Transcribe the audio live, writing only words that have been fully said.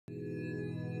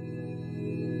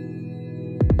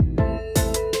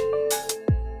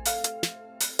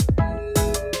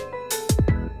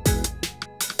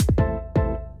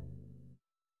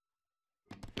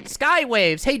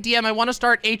Skywaves. Hey, DM, I want to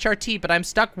start HRT, but I'm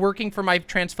stuck working for my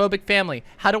transphobic family.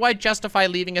 How do I justify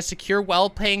leaving a secure,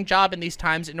 well-paying job in these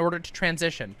times in order to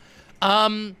transition?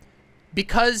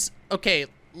 Because, okay,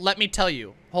 let me tell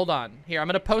you. Hold on. Here, I'm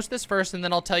going to post this first, and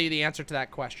then I'll tell you the answer to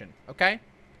that question, okay?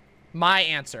 My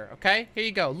answer, okay? Here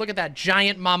you go. Look at that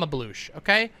giant mama bloosh,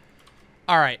 okay?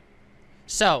 All right.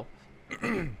 So,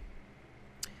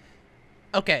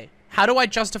 okay. How do I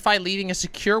justify leaving a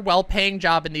secure, well-paying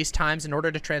job in these times in order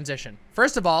to transition?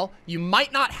 First of all, you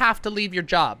might not have to leave your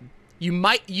job.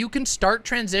 You can start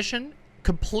transition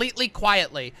completely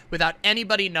quietly without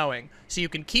anybody knowing. So you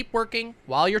can keep working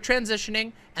while you're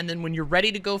transitioning, and then when you're ready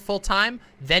to go full-time,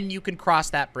 then you can cross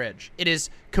that bridge. It is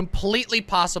completely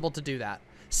possible to do that.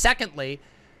 Secondly,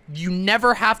 you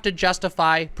never have to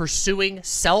justify pursuing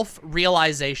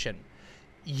self-realization.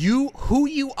 Who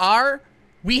you are,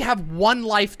 we have one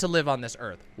life to live on this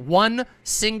earth. One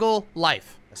single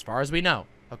life, as far as we know,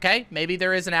 okay? Maybe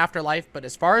there is an afterlife, but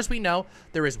as far as we know,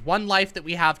 there is one life that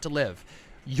we have to live.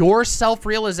 Your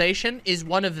self-realization is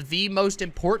one of the most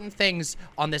important things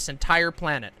on this entire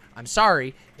planet. I'm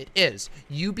sorry, it is.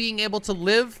 You being able to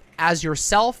live as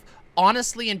yourself,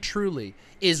 honestly and truly,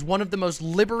 is one of the most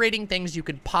liberating things you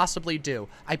could possibly do.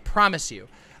 I promise you.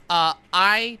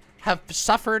 I have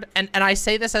suffered, and I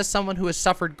say this as someone who has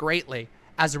suffered greatly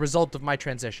as a result of my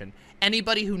transition.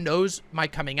 Anybody who knows my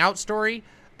coming out story,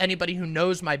 anybody who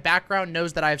knows my background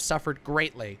knows that I have suffered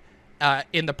greatly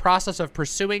in the process of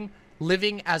pursuing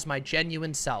living as my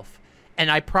genuine self.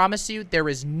 And I promise you, there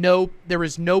is no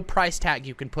price tag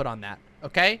you can put on that,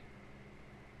 okay?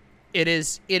 It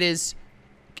is,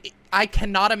 I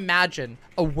cannot imagine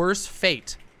a worse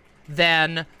fate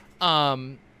than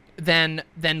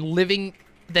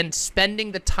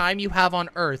spending the time you have on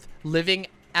Earth living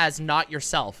as not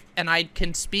yourself. And I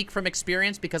can speak from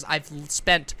experience because I've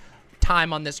spent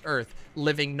time on this Earth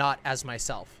living not as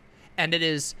myself. And it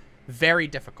is very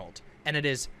difficult, and it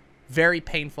is very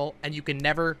painful, and you can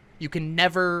never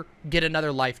get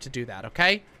another life to do that,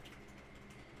 okay?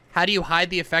 How do you hide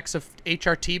the effects of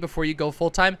HRT before you go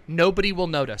full-time? Nobody will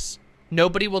notice.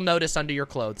 Nobody will notice under your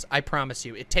clothes. I promise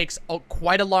you. It takes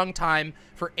quite a long time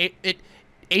for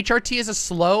HRT is a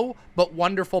slow but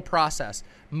wonderful process.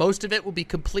 Most of it will be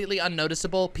completely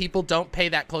unnoticeable. People don't pay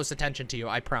that close attention to you,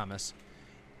 I promise.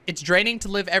 It's draining to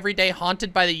live every day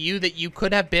haunted by the you that you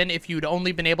could have been if you'd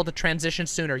only been able to transition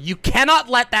sooner. You cannot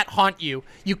let that haunt you.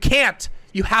 You can't.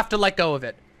 You have to let go of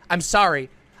it. I'm sorry.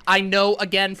 I know,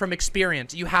 again, from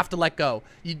experience, you have to let go.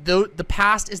 The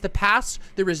past is the past.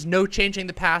 There is no changing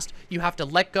the past. You have to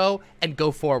let go and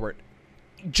go forward.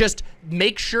 Just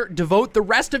make sure, devote the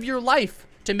rest of your life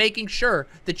to making sure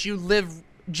that you live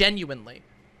genuinely.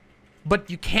 But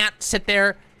you can't sit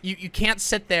there. You can't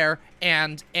sit there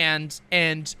and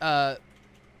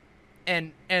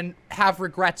have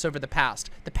regrets over the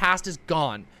past. The past is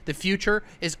gone. The future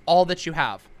is all that you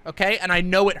have. Okay? And I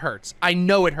know it hurts. I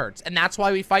know it hurts. And that's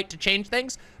why we fight to change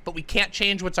things, but we can't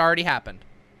change what's already happened.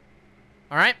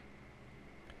 All right?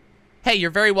 Hey,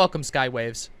 you're very welcome,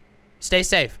 Skywaves. Stay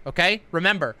safe, okay?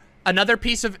 Remember, another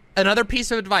piece of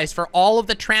advice for all of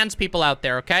the trans people out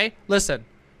there, okay? Listen,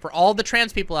 for all the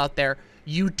trans people out there,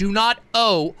 you do not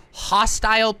owe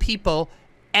hostile people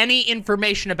any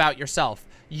information about yourself.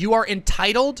 You are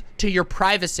entitled to your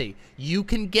privacy. You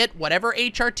can get whatever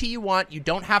HRT you want. You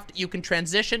don't have to, you can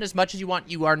transition as much as you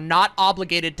want. You are not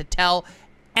obligated to tell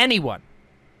anyone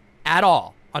at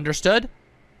all. Understood?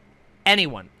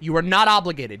 Anyone. You are not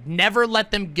obligated. Never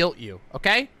let them guilt you,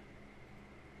 okay?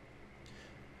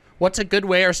 What's a good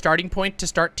way or starting point to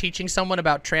start teaching someone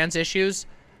about trans issues?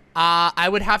 I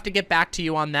would have to get back to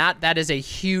you on that. That is a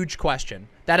huge question.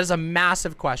 That is a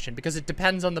massive question because it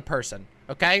depends on the person,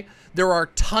 okay? There are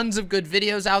tons of good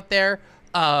videos out there,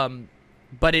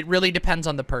 but it really depends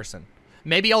on the person.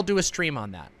 Maybe I'll do a stream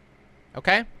on that,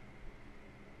 okay?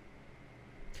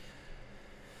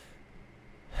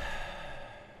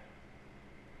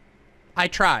 I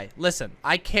try. Listen,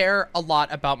 I care a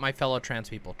lot about my fellow trans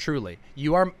people, truly.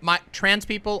 Trans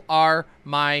people are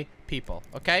my people,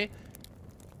 okay?